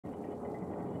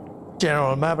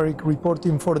General Maverick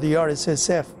reporting for the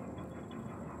RSSF.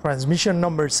 Transmission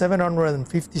number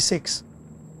 756.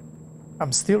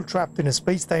 I'm still trapped in a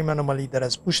space-time anomaly that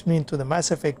has pushed me into the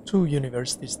Mass Effect 2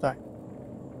 universe this time.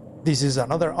 This is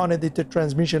another unedited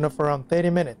transmission of around 30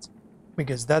 minutes,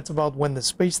 because that's about when the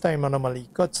space-time anomaly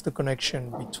cuts the connection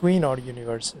between our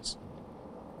universes.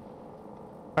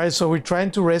 Alright, so we're trying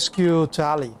to rescue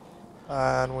Tali,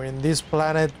 and we're in this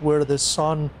planet where the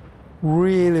sun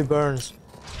really burns.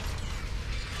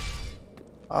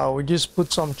 We just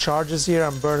put some charges here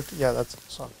and burned. Yeah, that's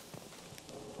the sun.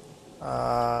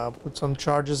 Put some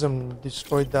charges and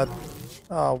destroyed that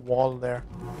wall there.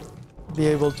 Be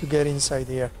able to get inside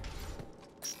here.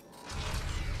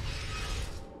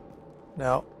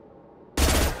 Now,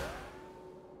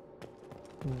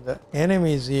 the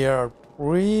enemies here are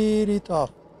pretty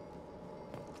tough.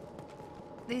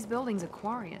 These buildings are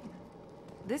Quarian.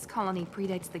 This colony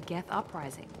predates the Geth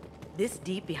uprising. This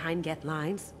deep behind Geth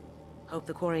lines? Hope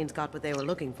the Quarians got what they were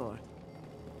looking for.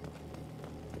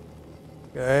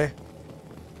 Okay.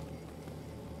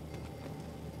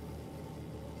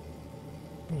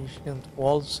 Ancient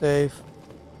wall safe.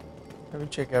 Let me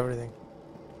check everything.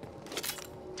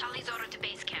 Tali's order to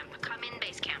base camp. Come in,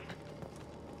 base camp.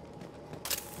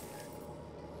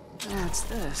 What's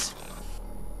this?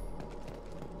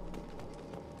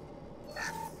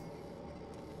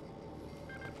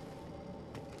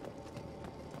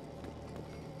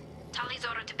 Tali's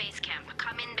order to base camp.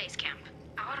 Come in, base camp.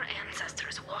 Our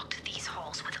ancestors walked these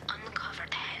halls with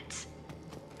uncovered heads.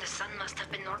 The sun must have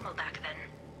been normal back then.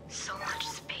 So much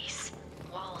space.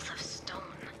 Walls of stone.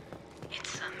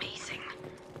 It's amazing.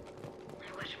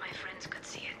 I wish my friends could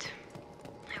see it.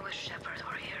 I wish Shepard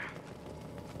were here.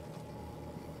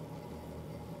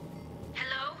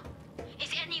 Hello?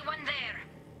 Is anyone there?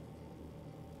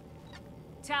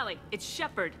 Tali, it's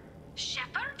Shepard.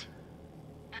 Shepard?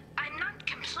 I'm not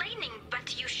complaining,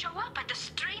 but you show up at the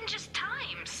strangest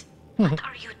times. What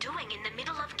are you doing in the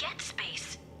middle of Geth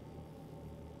space?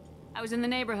 I was in the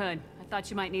neighborhood. I thought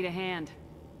you might need a hand.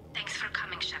 Thanks for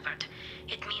coming, Shepard.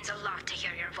 It means a lot to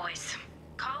hear your voice.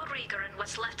 Call Rieger and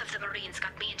what's left of the Marines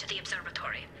got me into the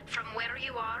observatory. From where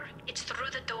you are, it's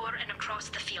through the door and across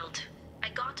the field. I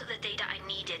got the data I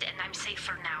needed and I'm safe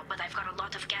for now, but I've got a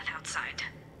lot of Geth outside.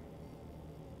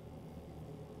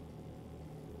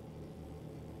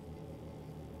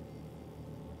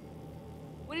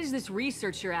 What is this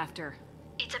research you're after?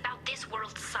 It's about this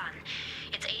world's sun.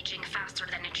 It's aging faster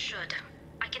than it should.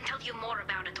 I can tell you more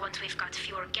about it once we've got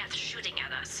fewer Geth shooting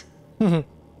at us.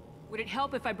 Would it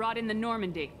help if I brought in the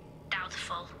Normandy?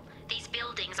 Doubtful. These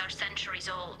buildings are centuries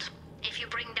old. If you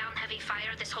bring down heavy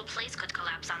fire, this whole place could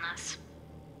collapse on us.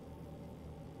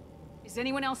 Is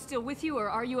anyone else still with you, or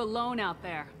are you alone out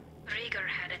there? Rieger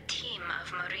had a team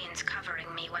of Marines covering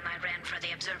me when I ran for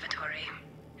the observatory.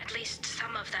 At least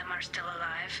some of them are still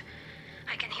alive.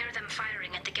 I can hear them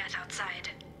firing at the Geth outside.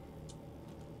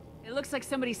 It looks like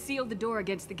somebody sealed the door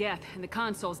against the Geth, and the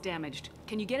console's damaged.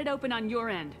 Can you get it open on your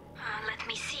end? Let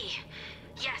me see.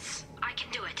 Yes, I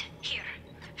can do it. Here.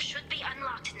 Should be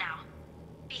unlocked now.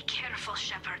 Be careful,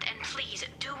 Shepard, and please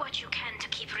do what you can to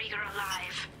keep Rieger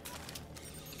alive.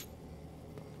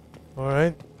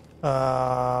 Alright.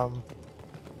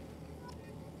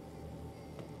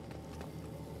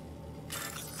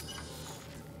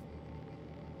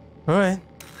 Alright.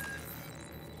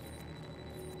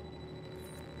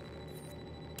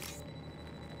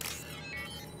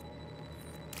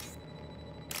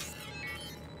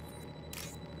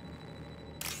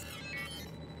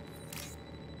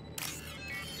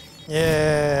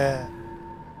 Yeah.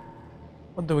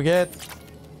 What do we get?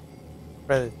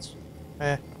 Credits.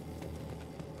 Okay,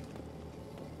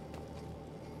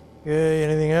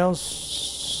 anything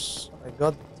else? I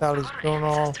got Tali's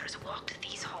journal. Our ancestors walked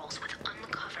these halls with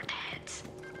uncovered heads.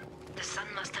 The sun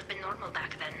must have been normal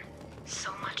back then.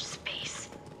 So much space.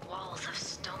 Walls of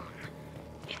stone.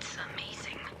 It's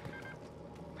amazing.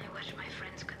 I wish my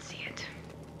friends could see it.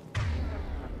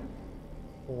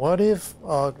 What if...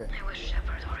 Oh, okay. I wish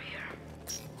Shepard were here.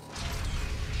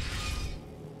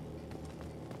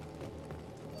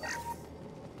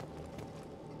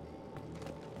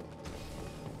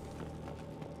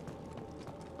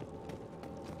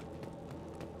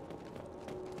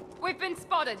 We've been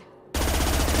spotted!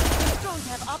 Drones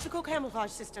have optical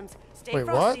camouflage systems. Stay Wait,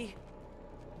 frosty.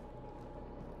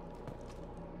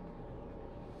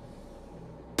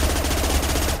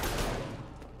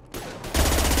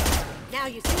 Now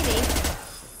you see me.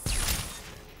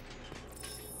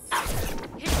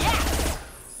 Yes! Yes!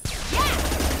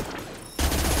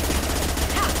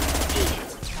 Ha! Eat it.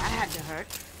 That had to hurt.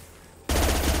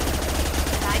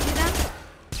 Did I do them?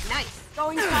 Nice.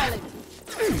 Going silent.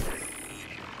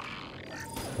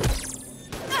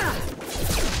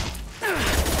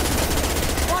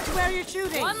 Watch where you're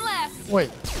shooting. One less.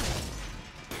 Wait.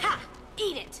 Ha!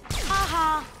 Eat it!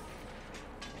 Haha.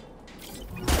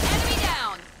 Enemy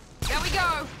down. There we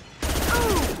go.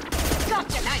 Ooh!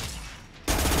 Gotcha! Nice!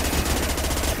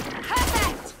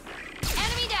 Perfect.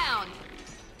 Enemy down.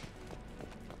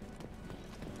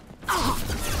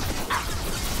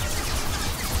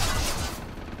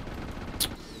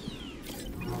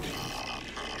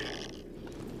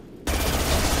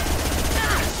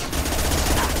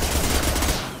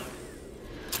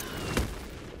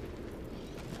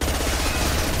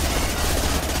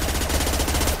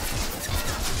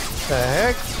 The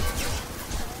heck?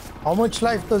 How much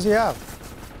life does he have?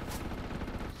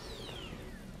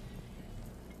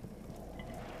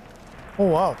 Oh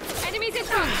wow. Enemies in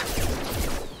front.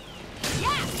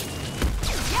 Yeah.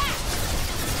 Yeah.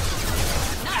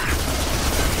 Nice.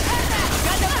 Perfect.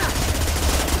 Got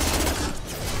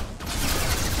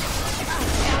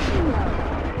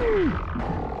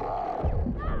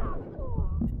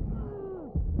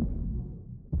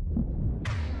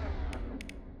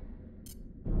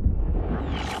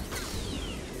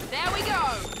There we go.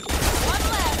 One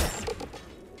left.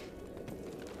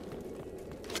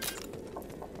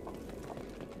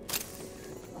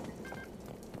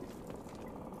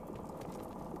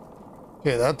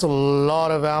 Okay, that's a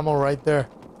lot of ammo right there.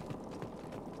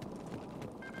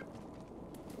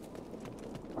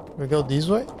 We go this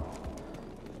way?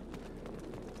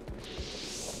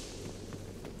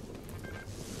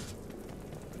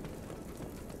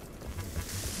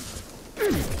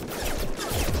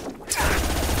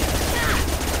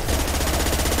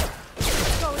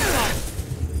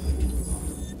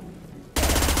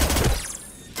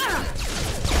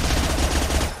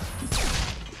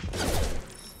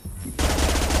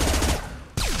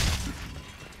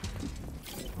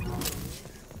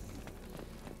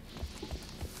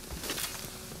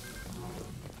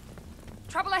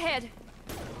 Trouble ahead.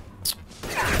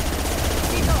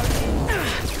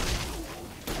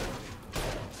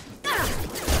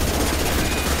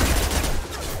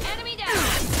 Enemy down.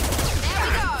 There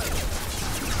we go.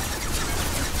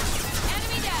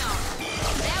 Enemy down.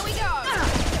 There we go.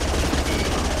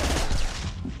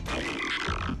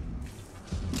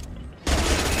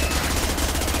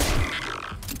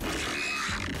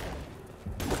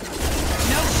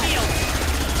 No shield.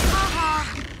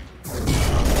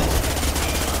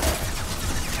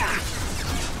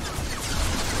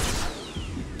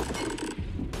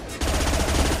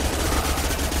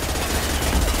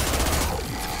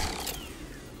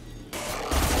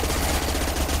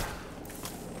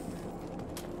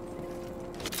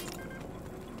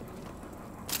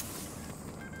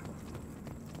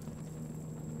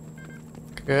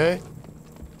 Okay.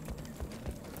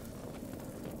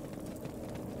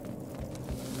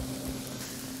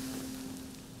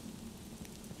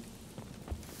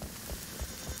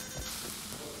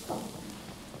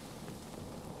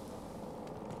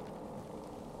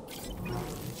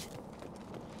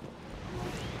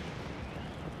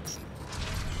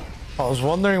 I was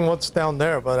wondering what's down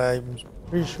there, but I'm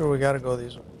pretty sure we gotta go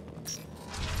this way.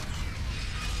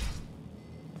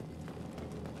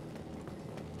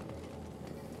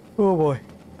 Oh boy.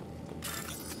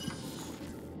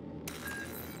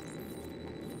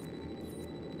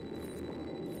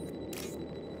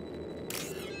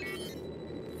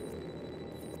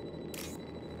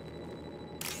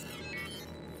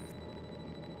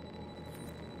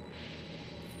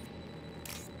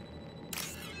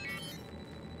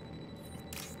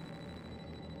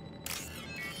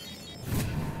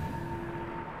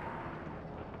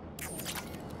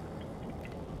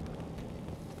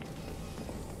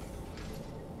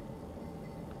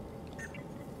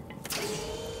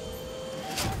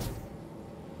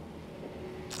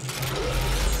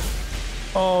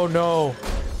 Oh no.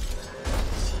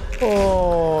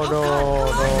 Oh no.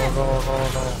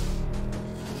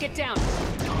 Get down.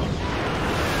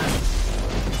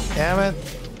 Damn it.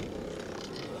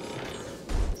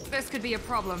 This could be a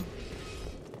problem.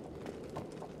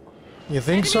 You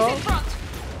think so? Enemies in front.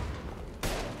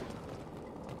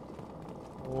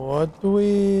 What do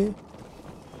we...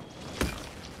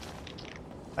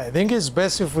 I think it's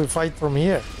best if we fight from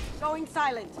here. Going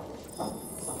silent.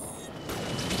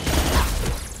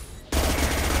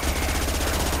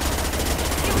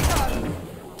 Here we go.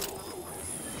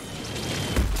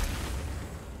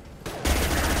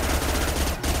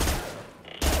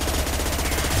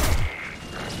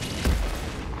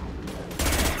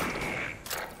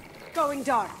 Going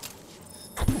dark.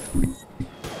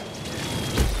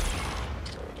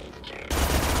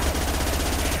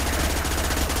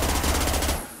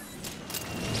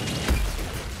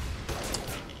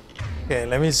 Okay,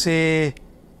 let me see.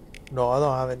 No, I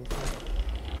don't have anything.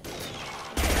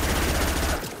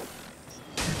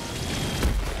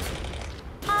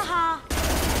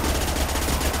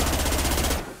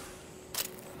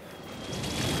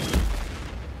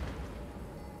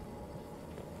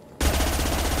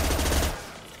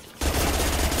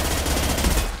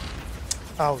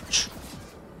 Ouch.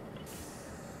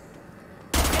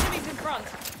 Enemies in front.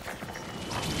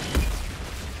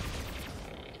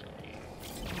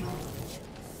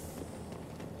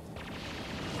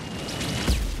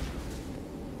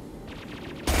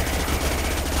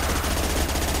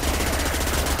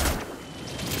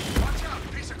 Watch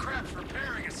out, piece of crap's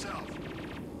repairing itself.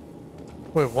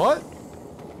 Wait, what?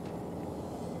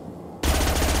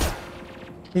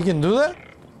 You can do that?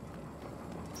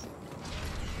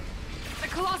 The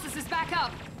Colossus is back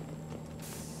up.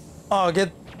 Oh,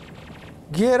 get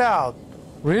out.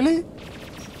 Really?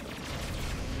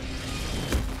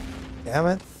 Damn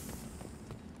it.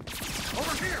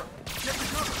 Over here! Get the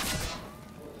cover!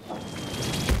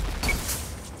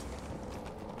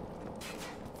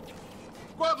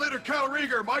 Squad leader Cal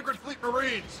Rieger, Migrant Fleet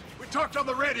Marines. We talked on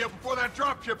the radio before that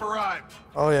dropship arrived.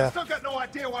 Oh, yeah. Still got no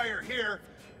idea why you're here.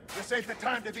 This ain't the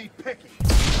time to be picky.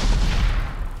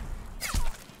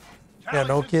 Yeah,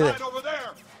 no Tally's kidding. inside over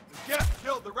there. The Geth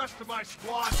killed the rest of my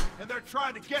squad, and they're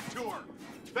trying to get to her.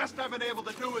 Best I've been able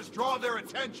to do is draw their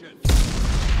attention.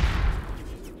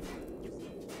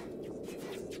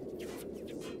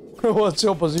 What's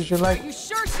your position Are like? you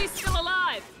sure she's still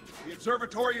alive? The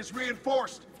observatory is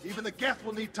reinforced. Even the Geth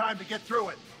will need time to get through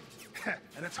it.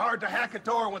 And it's hard to hack a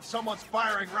door when someone's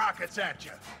firing rockets at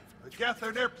you. The Geth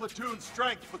are near platoon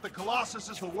strength, but the Colossus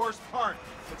is the worst part.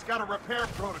 It's got a repair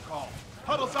protocol.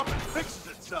 Huddles up and fixes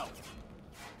itself.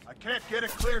 I can't get a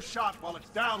clear shot while it's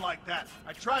down like that.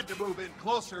 I tried to move in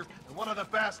closer, and one of the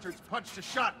bastards punched a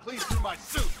shot clean through my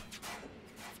suit.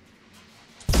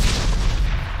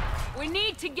 We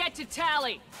need to get to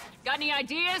Tali. Got any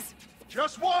ideas?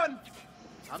 Just one!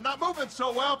 I'm not moving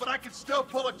so well, but I can still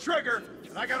pull a trigger,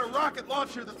 and I got a rocket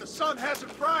launcher that the sun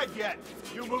hasn't fried yet.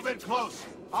 You move in close.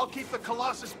 I'll keep the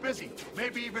Colossus busy,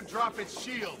 maybe even drop its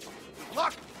shields. With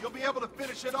luck, you'll be able to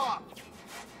finish it off.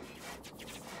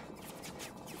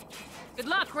 Good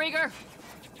luck, Rieger.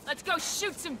 Let's go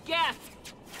shoot some Geth.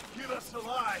 Keep us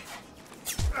alive.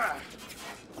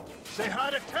 Say hi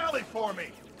to Tali for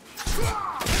me.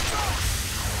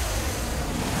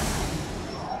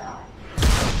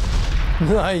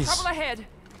 Nice. Trouble ahead.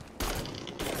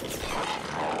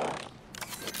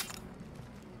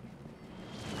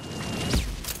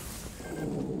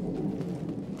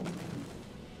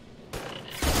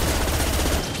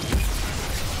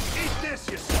 Eat this,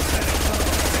 you synthetic son of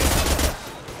a bitch.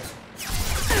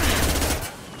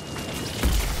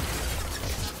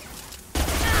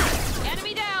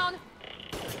 Enemy down.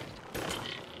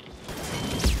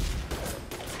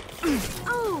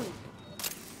 Oh!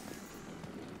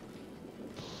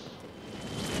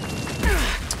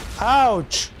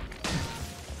 Ouch.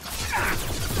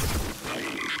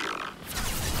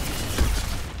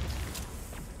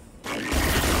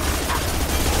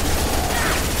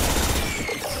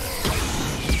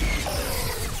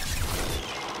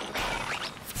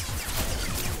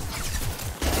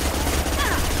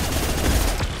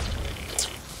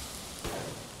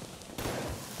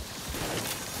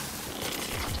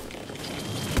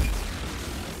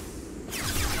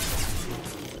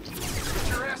 Get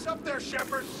your ass up there,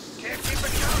 Shepard. Can't keep it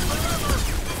down forever.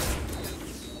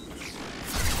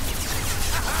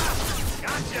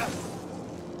 Gotcha.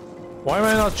 Why am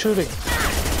I not shooting?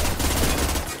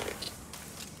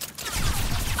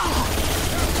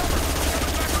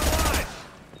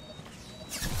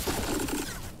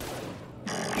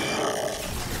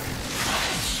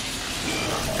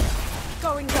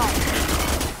 Going dark.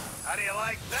 How do you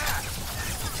like that?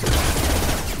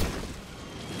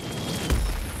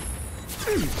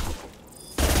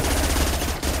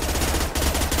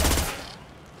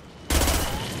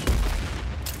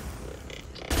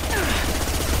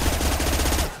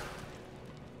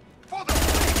 For the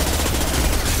fleet!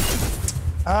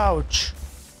 Ouch.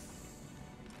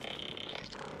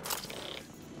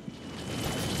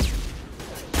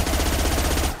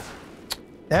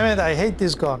 Damn it, I hate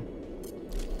this gun.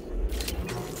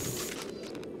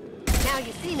 Now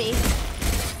you see me.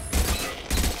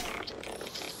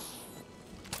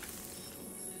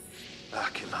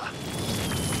 Akima.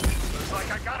 Looks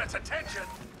like I got its attention.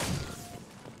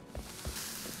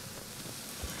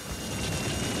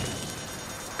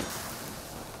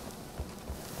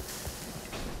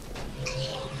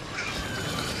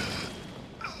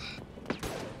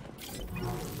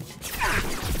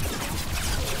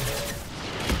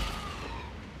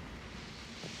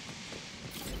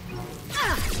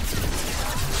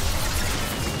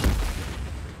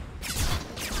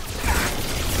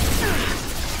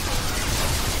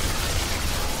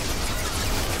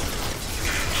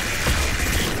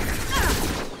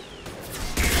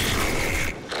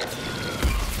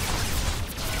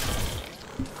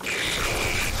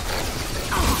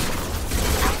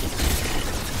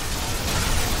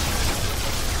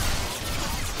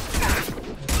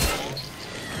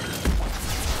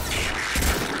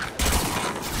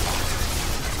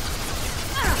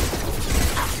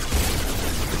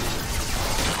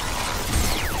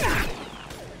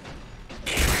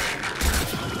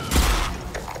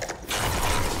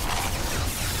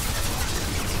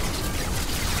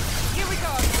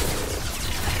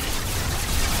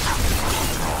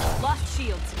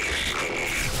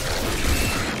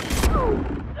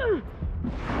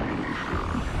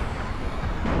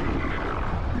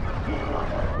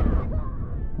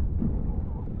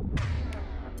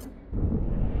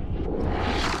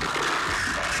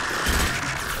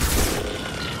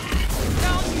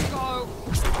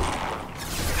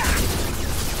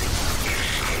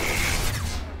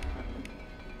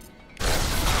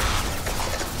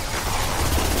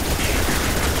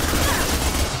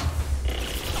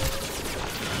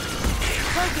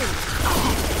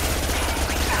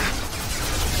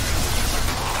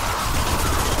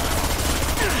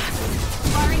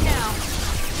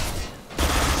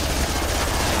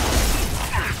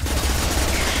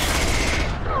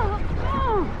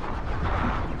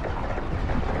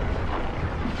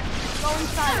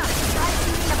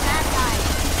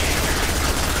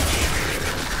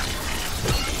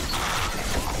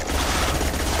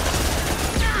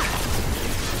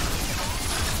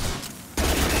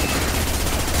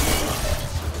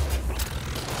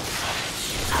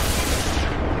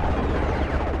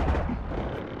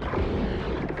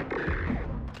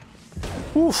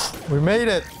 Oof, we made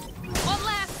it. One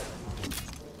left.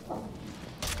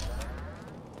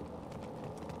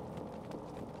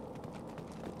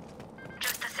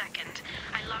 Just a second.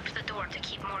 I locked the door to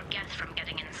keep more geth from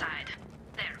getting inside.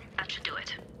 There, that should do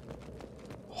it.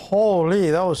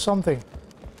 Holy, that was something.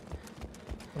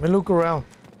 Let me look around.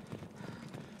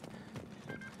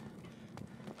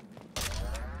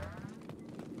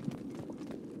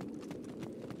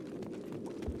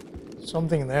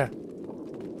 Something there.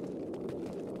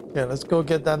 Yeah, let's go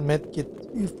get that medkit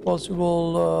if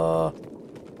possible.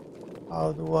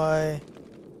 How do I? Is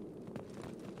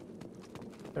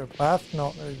there a path?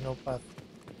 No, there is no path.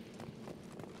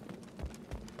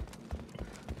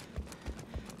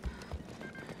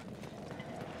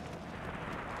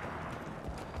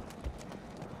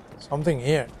 Something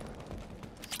here.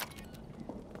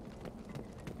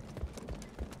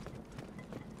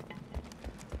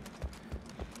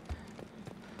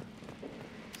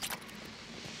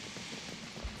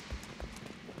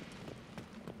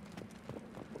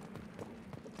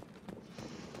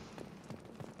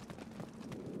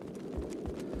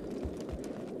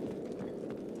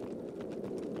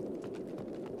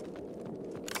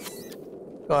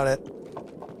 Got it.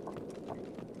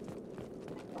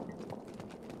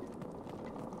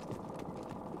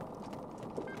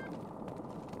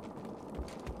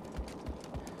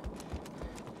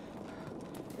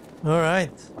 All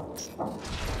right.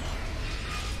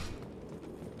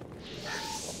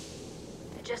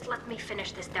 Just let me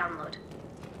finish this download.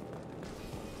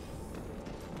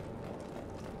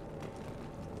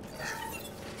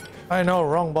 I know,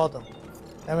 wrong button.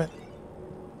 Damn it.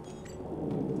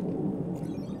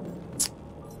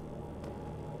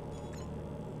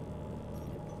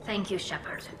 Thank you,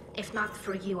 Shepard. If not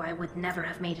for you, I would never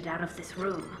have made it out of this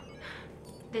room.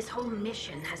 This whole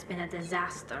mission has been a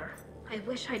disaster. I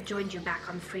wish I'd joined you back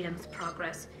on Freedom's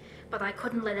Progress, but I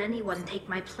couldn't let anyone take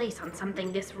my place on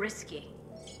something this risky.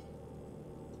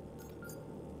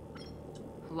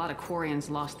 A lot of Quarians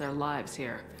lost their lives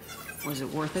here. Was it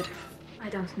worth it? I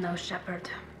don't know, Shepard.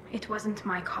 It wasn't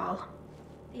my call.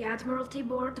 The Admiralty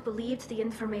Board believed the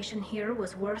information here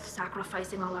was worth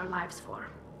sacrificing all our lives for.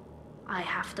 I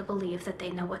have to believe that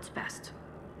they know what's best.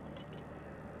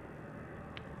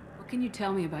 What can you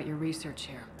tell me about your research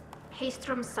here?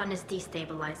 Haystrom's sun is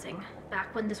destabilizing.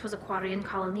 Back when this was a Quarian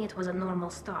colony, it was a normal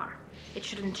star. It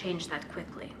shouldn't change that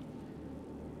quickly.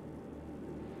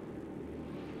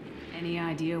 Any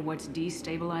idea what's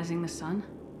destabilizing the sun?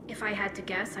 If I had to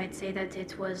guess, I'd say that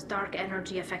it was dark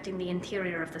energy affecting the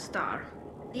interior of the star.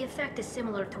 The effect is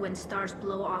similar to when stars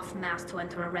blow off mass to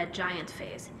enter a red giant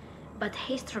phase. But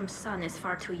Haystrom's sun is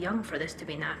far too young for this to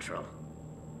be natural.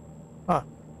 Huh.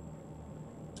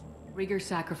 Rieger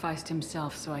sacrificed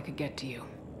himself so I could get to you.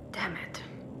 Damn it.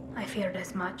 I feared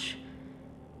as much.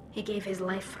 He gave his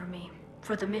life for me,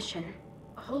 for the mission.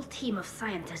 A whole team of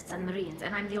scientists and Marines,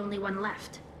 and I'm the only one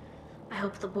left. I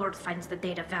hope the board finds the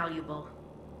data valuable.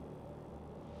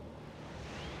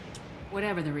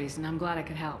 Whatever the reason, I'm glad I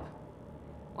could help.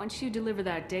 Once you deliver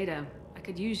that data, I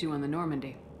could use you on the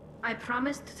Normandy. I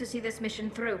promised to see this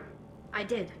mission through. I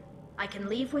did. I can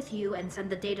leave with you and send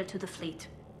the data to the fleet.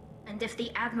 And if the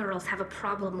admirals have a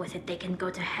problem with it, they can go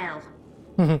to hell.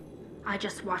 I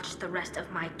just watched the rest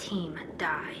of my team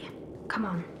die. Come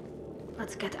on,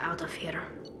 let's get out of here.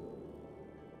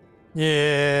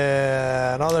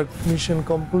 Yeah, another mission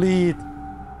complete.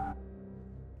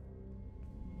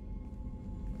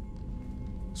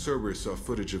 Cerberus saw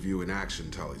footage of you in action,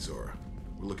 Tali. We're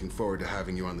looking forward to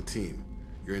having you on the team.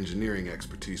 Your engineering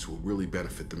expertise will really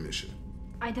benefit the mission.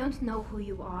 I don't know who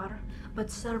you are,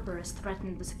 but Cerberus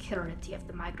threatened the security of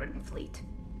the migrant fleet.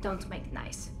 Don't make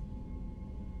nice.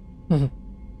 You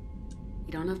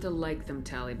don't have to like them,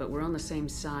 Tali, but we're on the same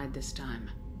side this time.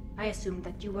 I assumed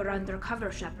that you were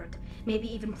undercover, Shepard.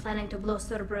 Maybe even planning to blow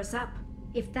Cerberus up.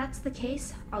 If that's the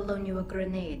case, I'll loan you a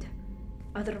grenade.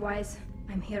 Otherwise,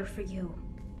 I'm here for you,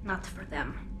 not for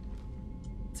them.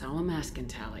 That's all I'm asking,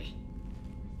 Tali.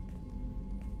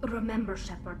 Remember,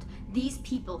 Shepard, these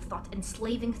people thought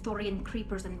enslaving Thorian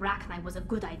creepers and Rachni was a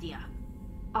good idea.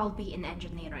 I'll be in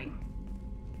engineering.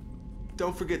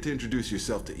 Don't forget to introduce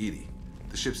yourself to Edie,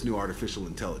 the ship's new artificial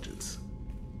intelligence.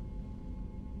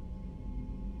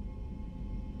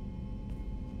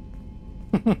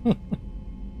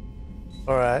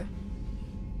 All right.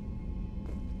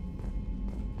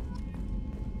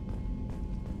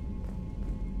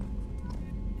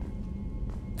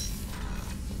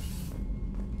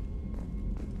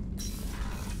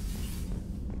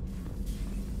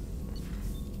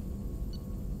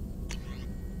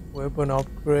 Weapon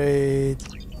upgrade.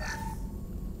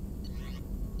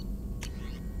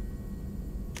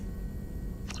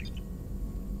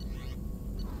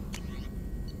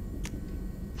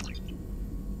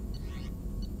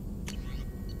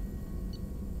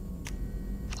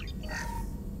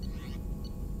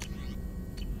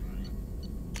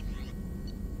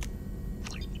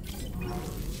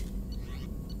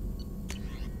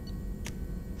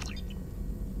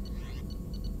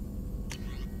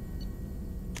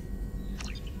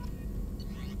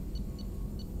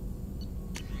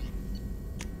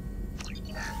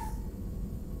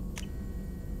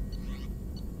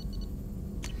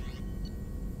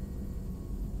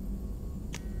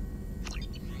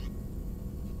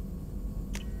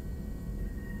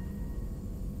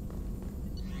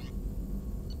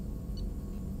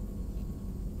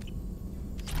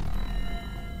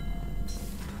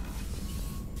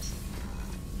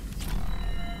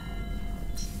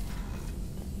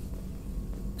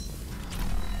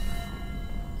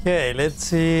 Okay, let's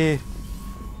see.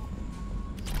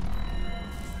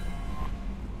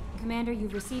 Commander,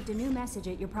 you've received a new message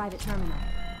at your private terminal.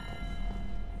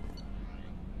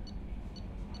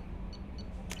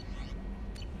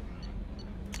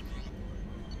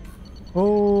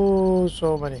 Oh,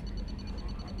 so many.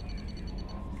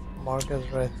 Mark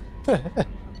is right.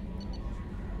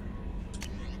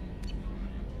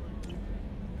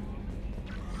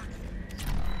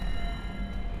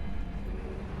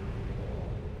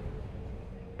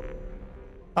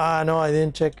 Ah, no, I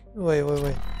didn't check. Wait.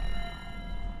 Let's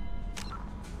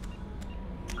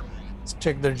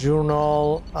check the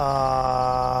journal.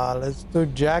 Let's do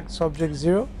Jack, subject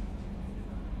 0.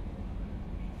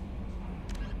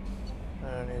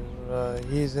 And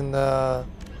he's in the...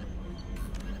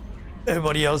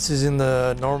 Everybody else is in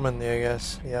the Normandy, I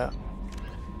guess. Yeah.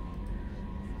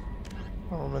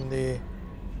 Normandy.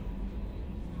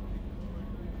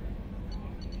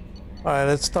 Alright,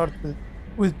 let's start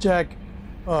with Jack.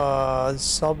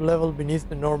 Sub-level beneath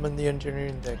the Normandy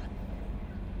engineering deck.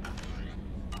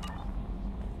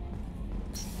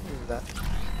 What is that?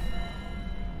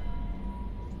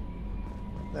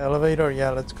 The elevator?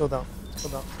 Yeah, let's go down. Let's go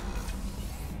down.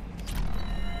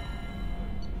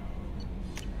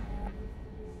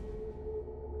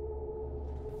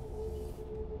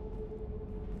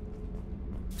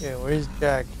 Okay, where is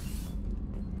Jack?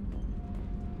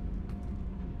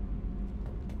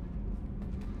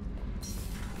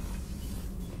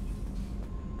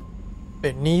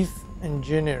 Beneath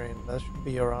engineering, that should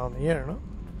be around here, no?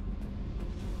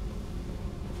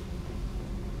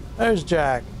 There's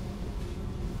Jack.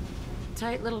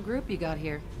 Tight little group you got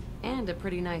here, and a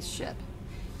pretty nice ship.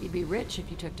 You'd be rich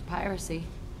if you took to piracy,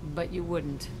 but you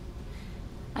wouldn't.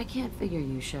 I can't figure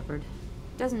you, Shepard.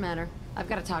 Doesn't matter. I've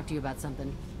got to talk to you about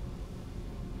something.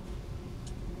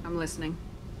 I'm listening.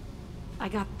 I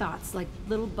got thoughts like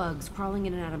little bugs crawling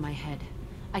in and out of my head.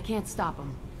 I can't stop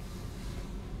them.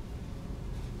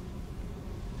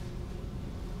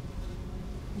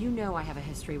 You know I have a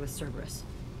history with Cerberus.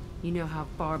 You know how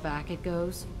far back it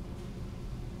goes?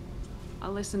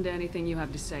 I'll listen to anything you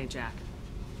have to say, Jack.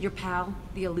 Your pal,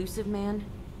 the elusive man?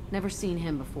 Never seen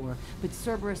him before, but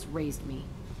Cerberus raised me.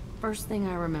 First thing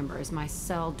I remember is my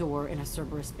cell door in a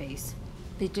Cerberus base.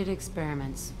 They did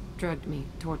experiments, drugged me,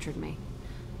 tortured me.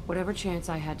 Whatever chance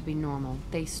I had to be normal,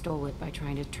 they stole it by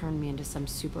trying to turn me into some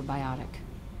superbiotic.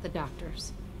 The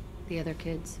doctors, the other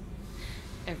kids,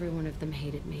 every one of them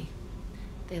hated me.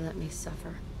 They let me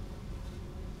suffer.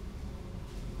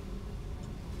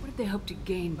 What did they hope to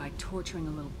gain by torturing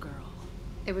a little girl?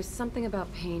 It was something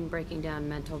about pain breaking down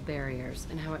mental barriers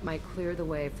and how it might clear the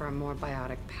way for a more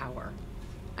biotic power.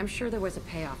 I'm sure there was a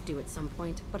payoff due at some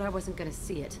point, but I wasn't gonna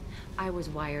see it. I was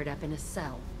wired up in a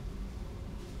cell.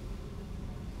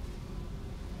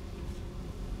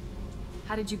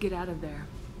 How did you get out of there?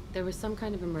 There was some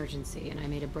kind of emergency, and I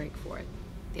made a break for it.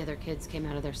 The other kids came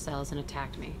out of their cells and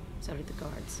attacked me. So did the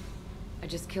guards. I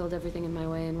just killed everything in my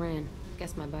way and ran.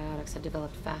 Guess my biotics had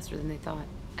developed faster than they thought.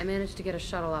 I managed to get a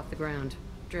shuttle off the ground.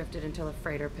 Drifted until a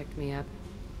freighter picked me up.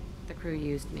 The crew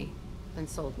used me, then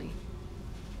sold me.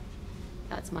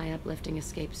 That's my uplifting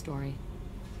escape story.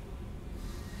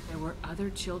 There were other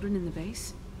children in the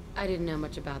base? I didn't know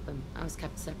much about them. I was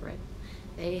kept separate.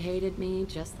 They hated me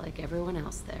just like everyone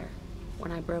else there.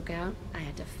 When I broke out, I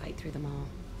had to fight through them all.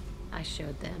 I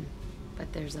showed them,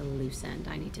 but there's a loose end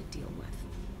I need to deal with.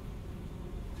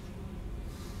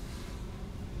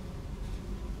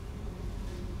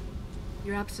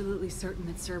 You're absolutely certain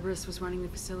that Cerberus was running the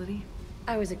facility?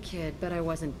 I was a kid, but I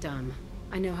wasn't dumb.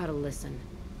 I know how to listen.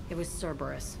 It was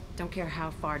Cerberus. Don't care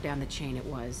how far down the chain it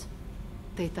was.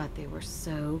 They thought they were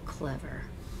so clever.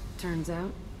 Turns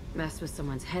out, mess with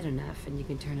someone's head enough and you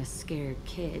can turn a scared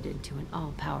kid into an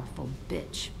all-powerful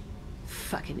bitch.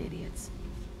 Fucking idiots.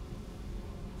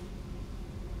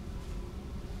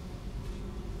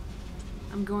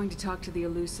 I'm going to talk to the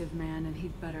elusive man, and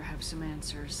he'd better have some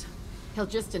answers. He'll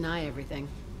just deny everything.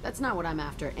 That's not what I'm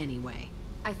after anyway.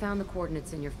 I found the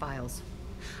coordinates in your files.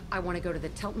 I want to go to the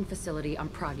Telton facility on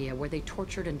Pragia where they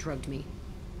tortured and drugged me.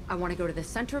 I want to go to the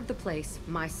center of the place,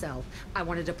 my cell. I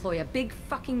want to deploy a big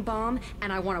fucking bomb,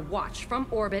 and I want to watch from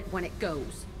orbit when it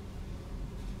goes.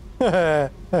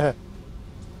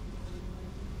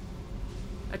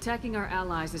 Attacking our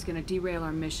allies is going to derail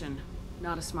our mission.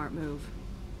 Not a smart move.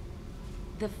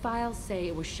 The files say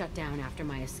it was shut down after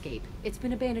my escape. It's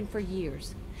been abandoned for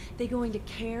years. They going to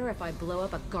care if I blow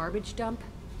up a garbage dump?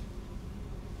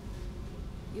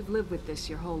 You've lived with this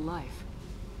your whole life.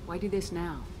 Why do this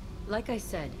now? Like I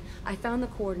said, I found the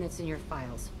coordinates in your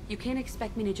files. You can't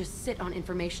expect me to just sit on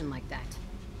information like that.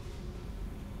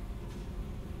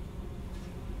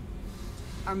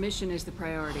 Our mission is the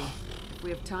priority. If we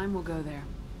have time, we'll go there.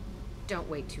 Don't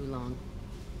wait too long.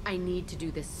 I need to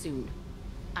do this soon.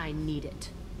 I need it.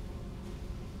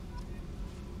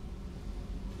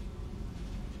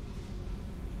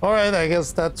 Alright, I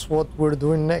guess that's what we're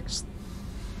doing next.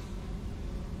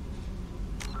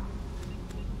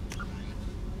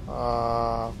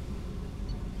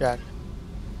 Jack.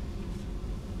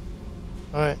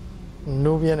 Alright.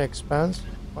 Nubian Expanse.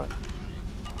 All right.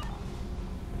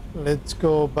 Let's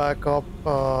go back up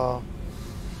to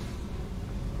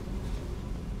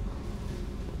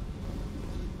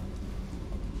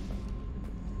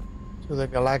the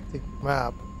galactic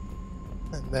map,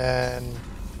 and then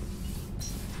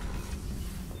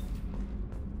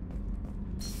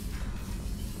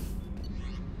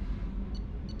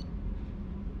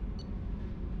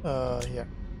here.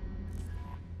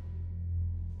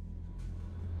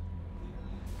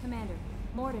 Commander,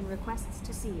 Morden requests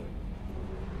to see you.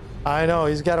 I know,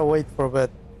 he's gotta wait for a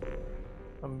bit.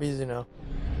 I'm busy now.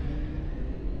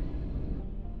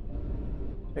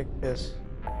 Check this.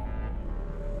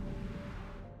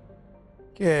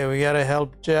 Okay, we gotta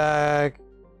help Jack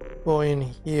go in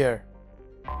here.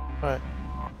 Alright.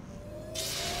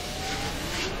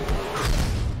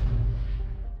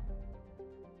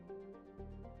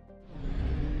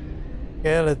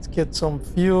 Okay, let's get some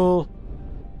fuel.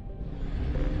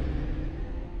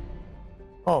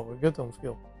 Oh, we're good on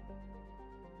fuel.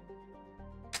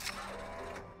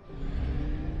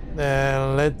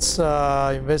 Then let's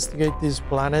investigate these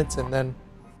planets, and then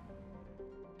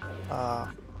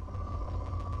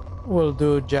we'll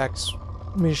do Jack's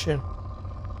mission.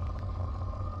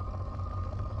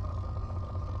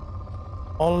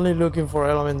 Only looking for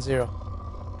element 0.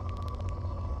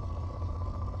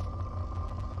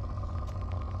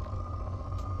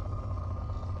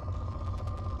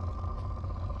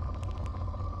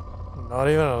 Not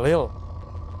even a little.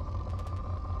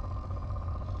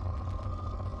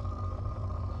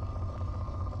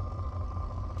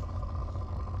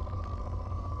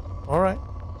 All right.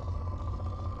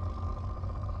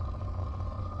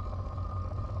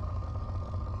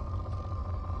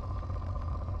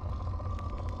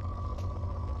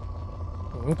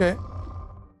 Okay.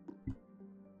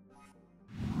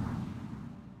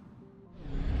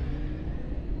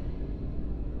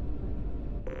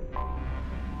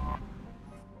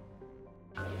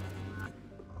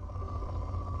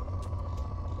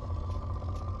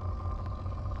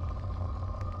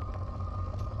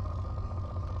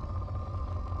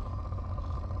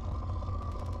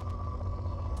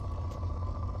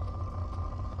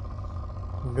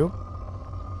 Nope.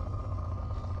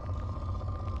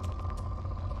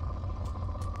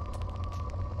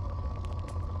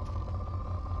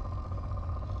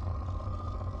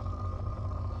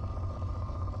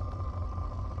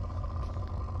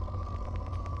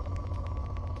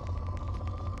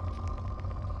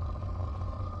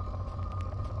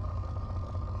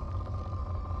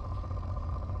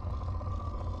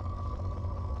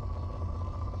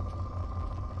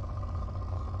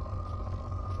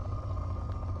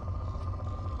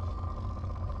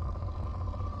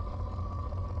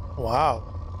 Wow.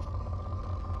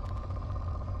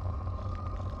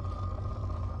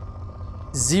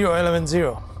 Zero element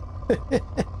zero.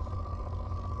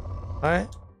 Alright.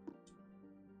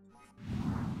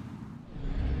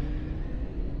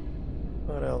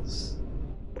 What else?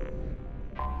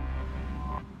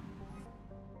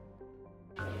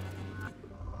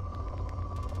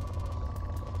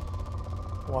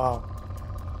 Wow.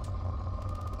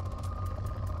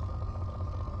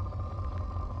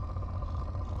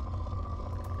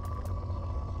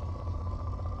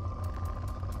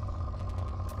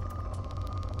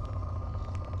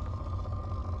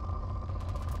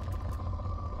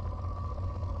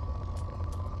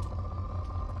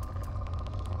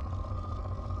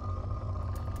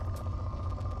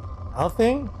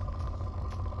 Nothing?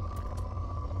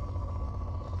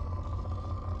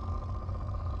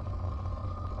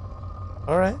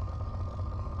 All right.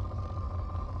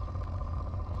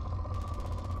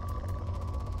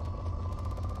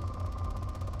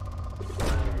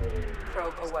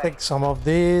 Probe away. Take some of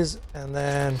these and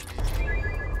then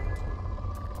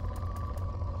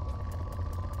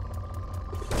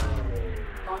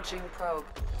Launching probe.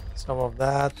 some of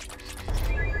that.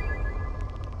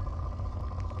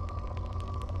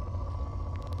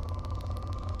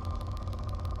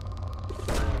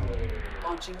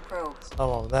 Launching probe. Some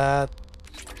of that.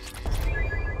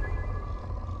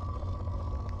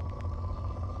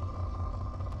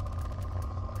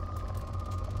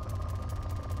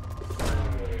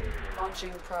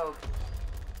 Launching probe.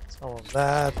 Some of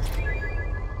that.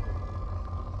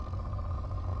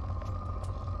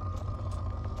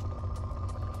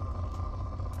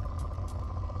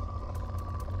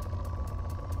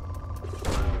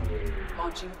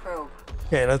 Launching probe.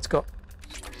 Okay, let's go.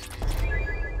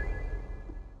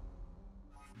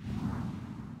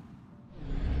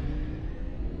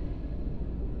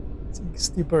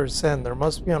 60%. There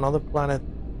must be another planet.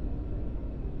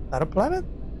 Is that a planet?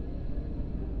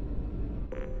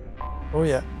 Oh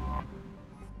yeah.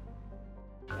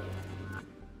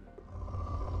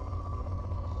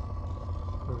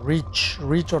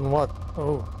 Reach on what?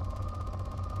 Oh.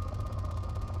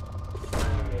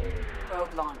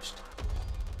 Probe launched.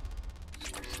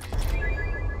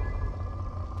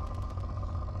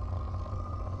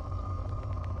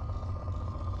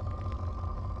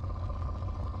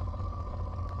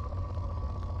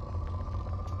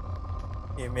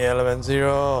 Give me element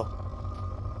 0.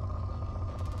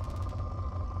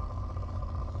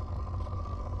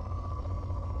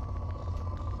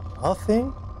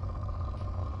 Nothing?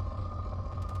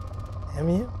 Damn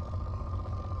you.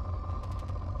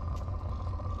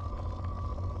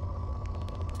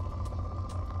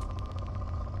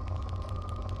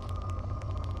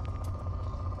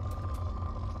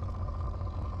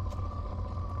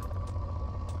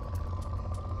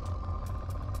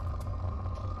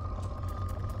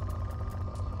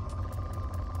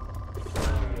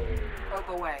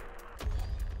 Probe away.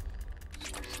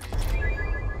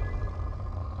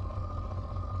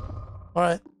 All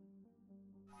right.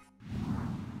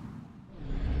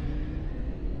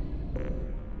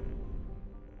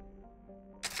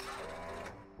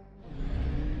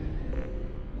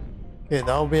 Okay,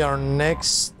 that'll be our next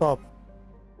stop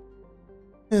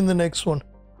in the next one.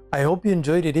 I hope you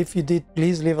enjoyed it. If you did,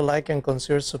 please leave a like and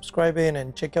consider subscribing,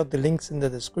 and check out the links in the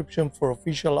description for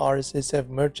official RSSF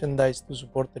merchandise to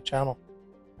support the channel.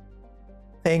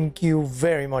 Thank you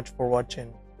very much for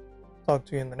watching. Talk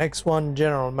to you in the next one.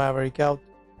 General Maverick out.